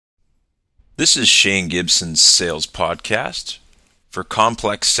This is Shane Gibson's Sales Podcast for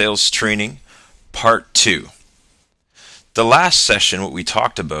Complex Sales Training, Part 2. The last session, what we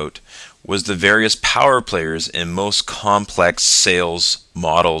talked about was the various power players in most complex sales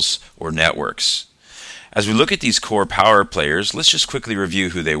models or networks. As we look at these core power players, let's just quickly review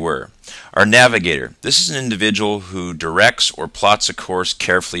who they were. Our navigator. This is an individual who directs or plots a course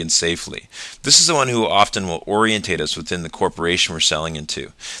carefully and safely. This is the one who often will orientate us within the corporation we're selling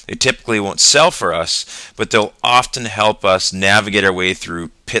into. They typically won't sell for us, but they'll often help us navigate our way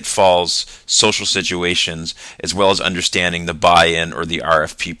through pitfalls, social situations, as well as understanding the buy-in or the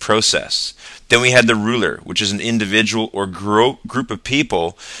RFP process. Then we had the ruler, which is an individual or group of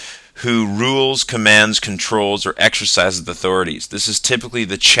people who rules, commands, controls, or exercises authorities. This is typically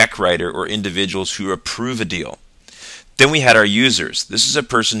the check writer or individuals who approve a deal. Then we had our users. This is a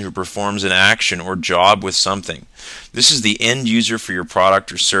person who performs an action or job with something. This is the end user for your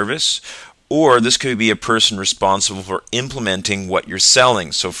product or service, or this could be a person responsible for implementing what you're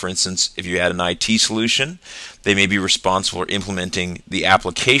selling. So for instance, if you had an IT solution, they may be responsible for implementing the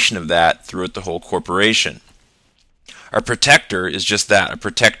application of that throughout the whole corporation. Our protector is just that, a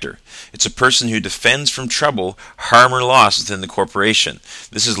protector. It's a person who defends from trouble, harm, or loss within the corporation.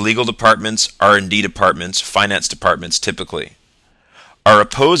 This is legal departments, R&D departments, finance departments typically. Our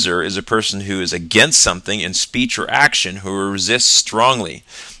opposer is a person who is against something in speech or action who resists strongly.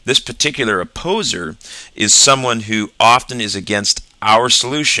 This particular opposer is someone who often is against our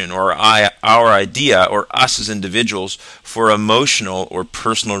solution or our idea or us as individuals for emotional or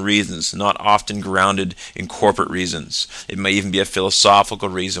personal reasons, not often grounded in corporate reasons. It may even be a philosophical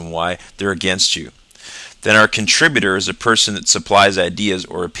reason why they're against you. Then our contributor is a person that supplies ideas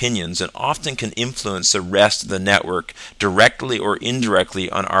or opinions and often can influence the rest of the network directly or indirectly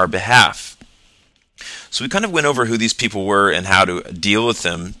on our behalf. So we kind of went over who these people were and how to deal with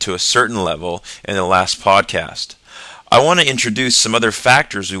them to a certain level in the last podcast. I want to introduce some other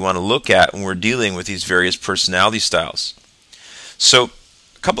factors we want to look at when we're dealing with these various personality styles. So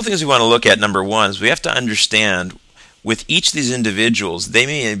a couple things we want to look at. Number one is we have to understand with each of these individuals, they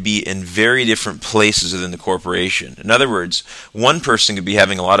may be in very different places within the corporation. In other words, one person could be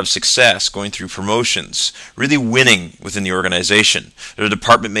having a lot of success, going through promotions, really winning within the organization. Their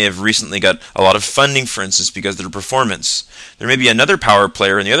department may have recently got a lot of funding, for instance, because of their performance. There may be another power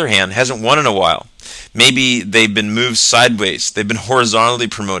player, on the other hand, hasn't won in a while. Maybe they've been moved sideways. They've been horizontally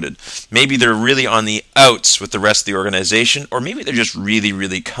promoted. Maybe they're really on the outs with the rest of the organization, or maybe they're just really,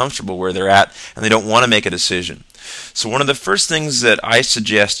 really comfortable where they're at and they don't want to make a decision. So one of the first things that I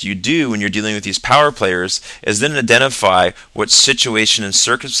suggest you do when you're dealing with these power players is then identify what situation and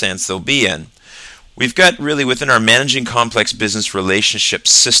circumstance they'll be in. We've got really within our Managing Complex Business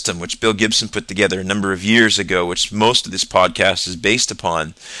Relationships system, which Bill Gibson put together a number of years ago, which most of this podcast is based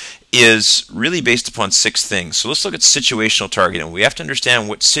upon, is really based upon 6 things. So let's look at situational targeting. We have to understand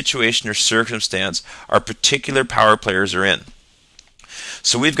what situation or circumstance our particular power players are in.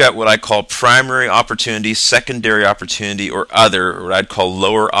 So we've got what I call primary opportunity, secondary opportunity, or other, or what I'd call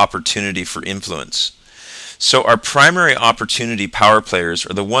lower opportunity for influence. So our primary opportunity power players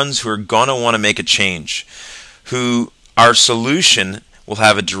are the ones who are going to want to make a change, who our solution will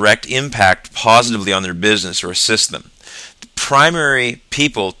have a direct impact positively on their business or assist them. The primary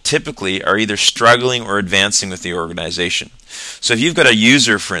people typically are either struggling or advancing with the organization. So if you've got a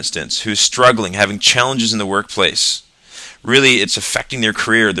user, for instance, who's struggling, having challenges in the workplace, really it's affecting their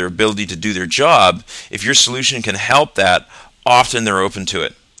career, their ability to do their job, if your solution can help that, often they're open to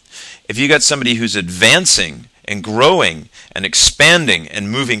it. If you got somebody who's advancing and growing and expanding and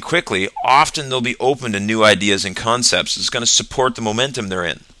moving quickly, often they'll be open to new ideas and concepts. It's going to support the momentum they're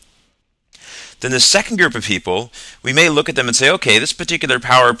in. Then the second group of people, we may look at them and say, okay, this particular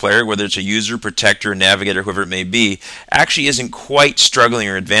power player, whether it's a user, protector, navigator, whoever it may be, actually isn't quite struggling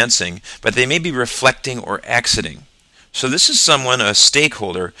or advancing, but they may be reflecting or exiting. So this is someone, a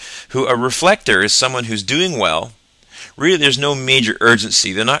stakeholder, who a reflector is someone who's doing well. Really, there's no major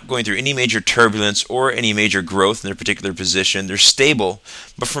urgency. They're not going through any major turbulence or any major growth in their particular position. They're stable.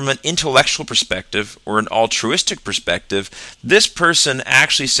 But from an intellectual perspective or an altruistic perspective, this person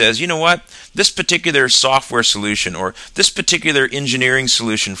actually says, you know what? This particular software solution or this particular engineering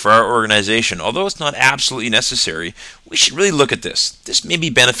solution for our organization, although it's not absolutely necessary, we should really look at this. This may be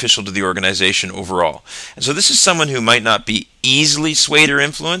beneficial to the organization overall. And so this is someone who might not be easily swayed or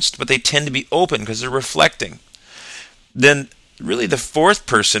influenced, but they tend to be open because they're reflecting. Then really the fourth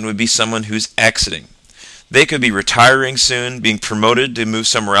person would be someone who's exiting. They could be retiring soon, being promoted to move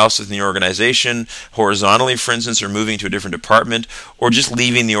somewhere else within the organization, horizontally, for instance, or moving to a different department, or just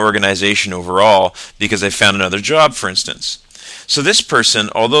leaving the organization overall because they found another job, for instance. So this person,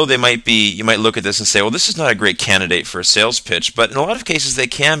 although you might look at this and say, well, this is not a great candidate for a sales pitch, but in a lot of cases they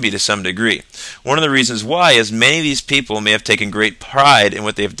can be to some degree. One of the reasons why is many of these people may have taken great pride in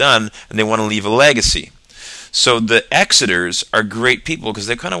what they've done and they want to leave a legacy. So the exiters are great people because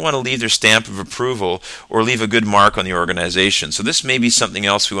they kind of want to leave their stamp of approval or leave a good mark on the organization. So this may be something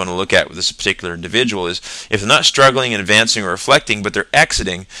else we want to look at with this particular individual is if they're not struggling and advancing or reflecting, but they're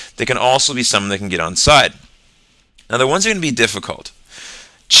exiting, they can also be someone that can get on side. Now, the ones that are going to be difficult,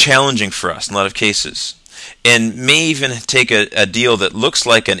 challenging for us in a lot of cases, and may even take a deal that looks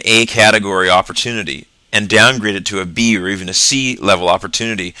like an A category opportunity and downgrade it to a B or even a C level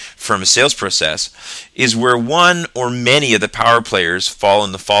opportunity from a sales process, is where one or many of the power players fall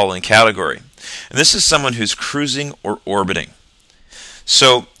in the following category. And this is someone who's cruising or orbiting.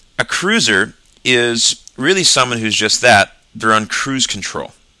 So a cruiser is really someone who's just that. They're on cruise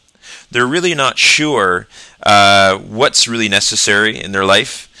control. They're really not sure what's really necessary in their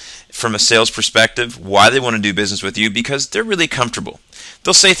life from a sales perspective, why they want to do business with you, because they're really comfortable.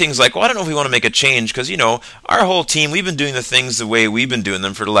 They'll say things like, well, I don't know if we want to make a change because, our whole team, we've been doing the things the way we've been doing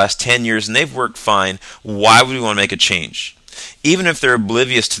them for the last 10 years and they've worked fine. Why would we want to make a change? Even if they're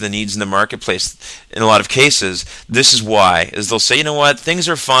oblivious to the needs in the marketplace, in a lot of cases, this is why, is they'll say, you know what, things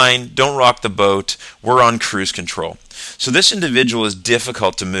are fine, don't rock the boat, we're on cruise control. So this individual is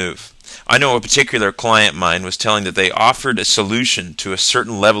difficult to move. I know a particular client of mine was telling that they offered a solution to a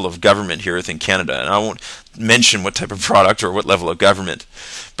certain level of government here within Canada, and I won't mention what type of product or what level of government.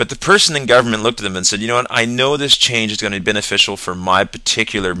 But the person in government looked at them and said, you know what, I know this change is going to be beneficial for my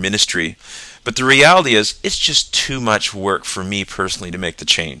particular ministry, but the reality is it's just too much work for me personally to make the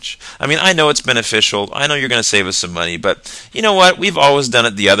change. I mean, I know it's beneficial, I know you're going to save us some money, but you know what, we've always done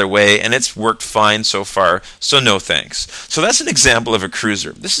it the other way and it's worked fine so far, so no thanks. So that's an example of a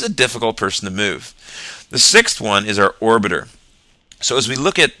cruiser. This is a difficult person to move. The sixth one is our orbiter. So as we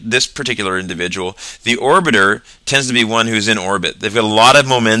look at this particular individual, the orbiter tends to be one who's in orbit. They've got a lot of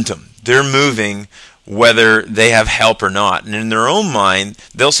momentum. They're moving whether they have help or not. And in their own mind,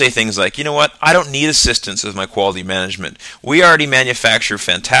 they'll say things like, you know what, I don't need assistance with my quality management. We already manufacture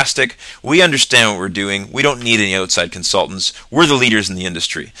fantastic. We understand what we're doing. We don't need any outside consultants. We're the leaders in the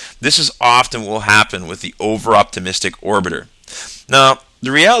industry. This is often what will happen with the over-optimistic orbiter. Now,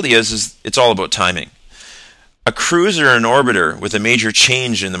 the reality is it's all about timing. A cruiser or an orbiter with a major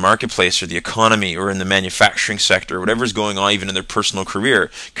change in the marketplace or the economy or in the manufacturing sector, whatever's going on even in their personal career,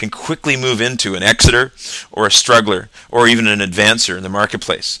 can quickly move into an exiter or a struggler or even an advancer in the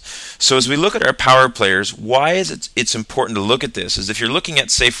marketplace. So as we look at our power players, why is it's important to look at this is if you're looking at,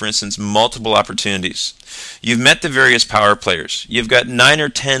 say, for instance, multiple opportunities. You've met the various power players. You've got 9 or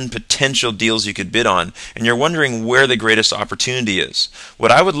 10 potential deals you could bid on, and you're wondering where the greatest opportunity is.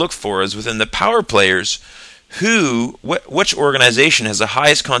 What I would look for is within the power players, which organization has the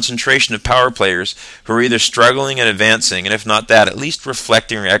highest concentration of power players who are either struggling and advancing, and if not that, at least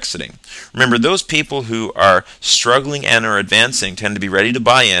reflecting or exiting. Remember, those people who are struggling and are advancing tend to be ready to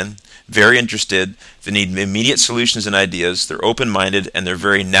buy in, very interested, they need immediate solutions and ideas, they're open-minded, and they're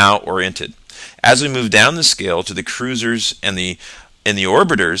very now-oriented. As we move down the scale to the cruisers and the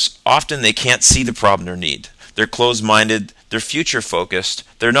orbiters, often they can't see the problem or need. They're closed-minded, they're future-focused,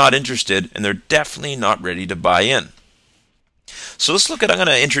 they're not interested, and they're definitely not ready to buy in. So let's look at, I'm going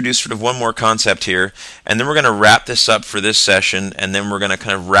to introduce sort of one more concept here, and then we're going to wrap this up for this session, and then we're going to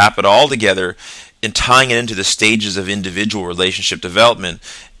kind of wrap it all together in tying it into the stages of individual relationship development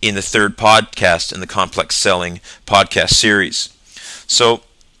in the third podcast in the Complex Selling podcast series. So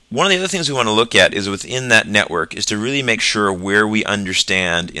one of the other things we want to look at is within that network is to really make sure where we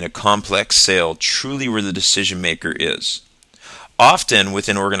understand in a complex sale truly where the decision maker is. Often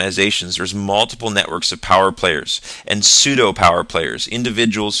within organizations there's multiple networks of power players and pseudo power players,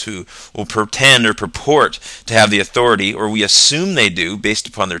 individuals who will pretend or purport to have the authority, or we assume they do based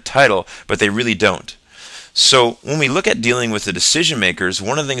upon their title, but they really don't. So when we look at dealing with the decision makers,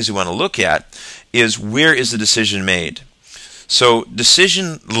 one of the things we want to look at is where is the decision made? So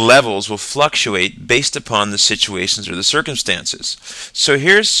decision levels will fluctuate based upon the situations or the circumstances. So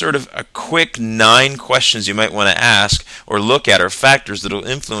here's sort of a quick 9 questions you might want to ask or look at, or factors that will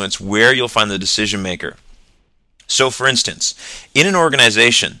influence where you'll find the decision maker. So for instance, in an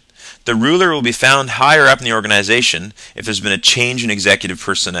organization, the ruler will be found higher up in the organization if there's been a change in executive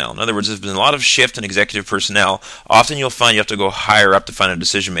personnel. In other words, if there's been a lot of shift in executive personnel, often you'll find you have to go higher up to find a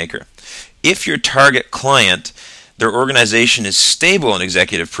decision maker. If your target client, their organization is stable in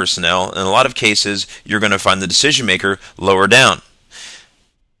executive personnel, in a lot of cases, you're going to find the decision maker lower down.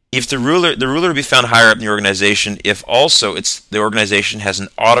 If the ruler will be found higher up in the organization if also the organization has an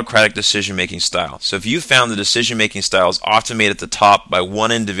autocratic decision-making style. So if you found the decision-making style is often made at the top by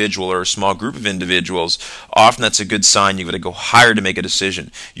one individual or a small group of individuals, often that's a good sign you've got to go higher to make a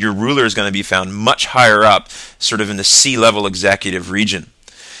decision. Your ruler is going to be found much higher up, sort of in the C-level executive region.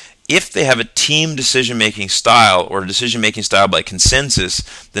 If they have a team decision-making style or a decision-making style by consensus,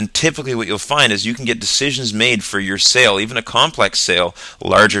 then typically what you'll find is you can get decisions made for your sale, even a complex sale,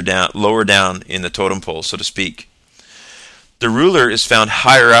 lower down in the totem pole, so to speak. The ruler is found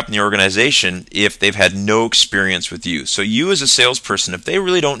higher up in the organization if they've had no experience with you. So you as a salesperson, if they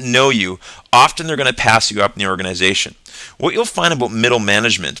really don't know you, often they're going to pass you up in the organization. What you'll find about middle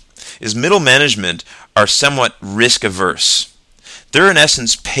management is middle management are somewhat risk averse. They're in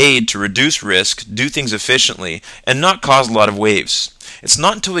essence paid to reduce risk, do things efficiently, and not cause a lot of waves. It's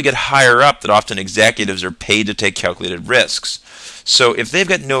not until we get higher up that often executives are paid to take calculated risks. So if they've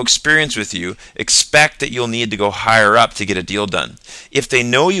got no experience with you, expect that you'll need to go higher up to get a deal done. If they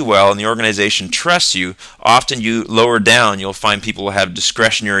know you well and the organization trusts you, often you lower down, you'll find people will have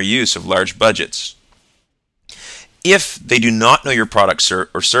discretionary use of large budgets. If they do not know your product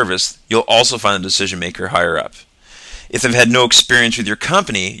or service, you'll also find the decision maker higher up. If they've had no experience with your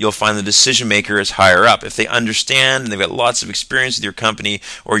company, you'll find the decision maker is higher up. If they understand and they've got lots of experience with your company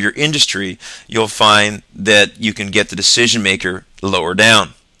or your industry, you'll find that you can get the decision maker lower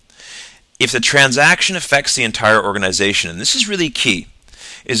down. If the transaction affects the entire organization, and this is really key,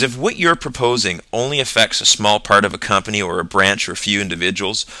 is if what you're proposing only affects a small part of a company or a branch or a few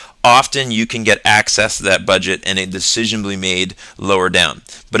individuals, often you can get access to that budget and a decision will be made lower down.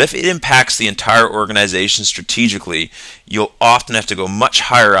 But if it impacts the entire organization strategically, you'll often have to go much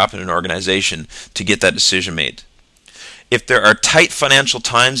higher up in an organization to get that decision made. If there are tight financial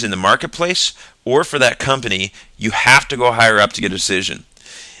times in the marketplace or for that company, you have to go higher up to get a decision.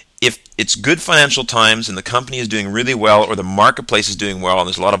 If it's good financial times and the company is doing really well or the marketplace is doing well and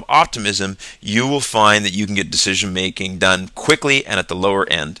there's a lot of optimism, you will find that you can get decision making done quickly and at the lower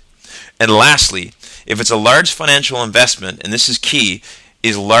end. And lastly, if it's a large financial investment, and this is key,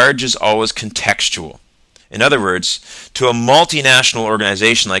 is large is always contextual. In other words, to a multinational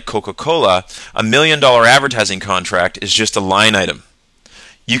organization like Coca-Cola, $1 million advertising contract is just a line item.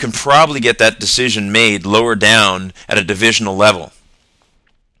 You can probably get that decision made lower down at a divisional level.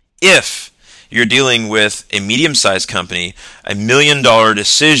 If you're dealing with a medium-sized company, $1 million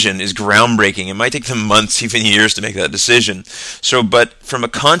decision is groundbreaking. It might take them months, even years to make that decision. But from a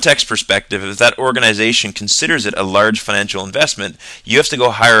context perspective, if that organization considers it a large financial investment, you have to go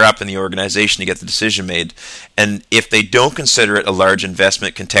higher up in the organization to get the decision made. And if they don't consider it a large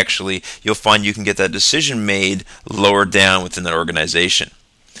investment contextually, you'll find you can get that decision made lower down within that organization.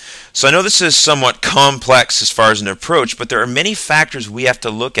 So I know this is somewhat complex as far as an approach, but there are many factors we have to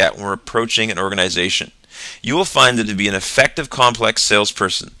look at when we're approaching an organization. You will find that to be an effective complex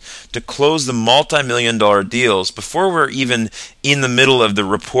salesperson, to close the multi-million-dollar deals before we're even in the middle of the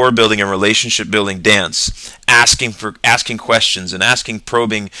rapport building and relationship building dance, asking questions and asking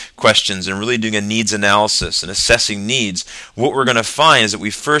probing questions and really doing a needs analysis and assessing needs, what we're going to find is that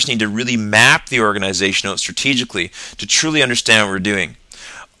we first need to really map the organization out strategically to truly understand what we're doing.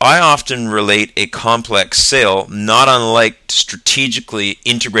 I often relate a complex sale not unlike strategically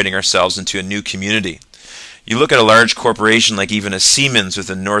integrating ourselves into a new community. You look at a large corporation like even a Siemens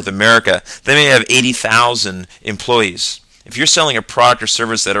within North America, they may have 80,000 employees. If you're selling a product or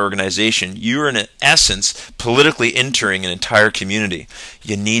service to that organization, you're in essence politically entering an entire community.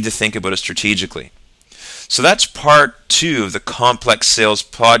 You need to think about it strategically. So that's part 2 of the Complex Sales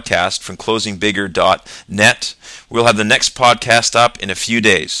podcast from closingbigger.net. We'll have the next podcast up in a few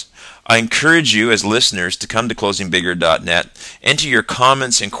days. I encourage you as listeners to come to closingbigger.net, enter your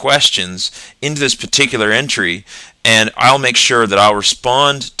comments and questions into this particular entry, and I'll make sure that I'll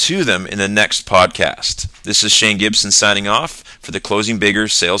respond to them in the next podcast. This is Shane Gibson signing off for the Closing Bigger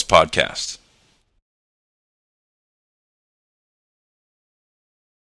Sales Podcast.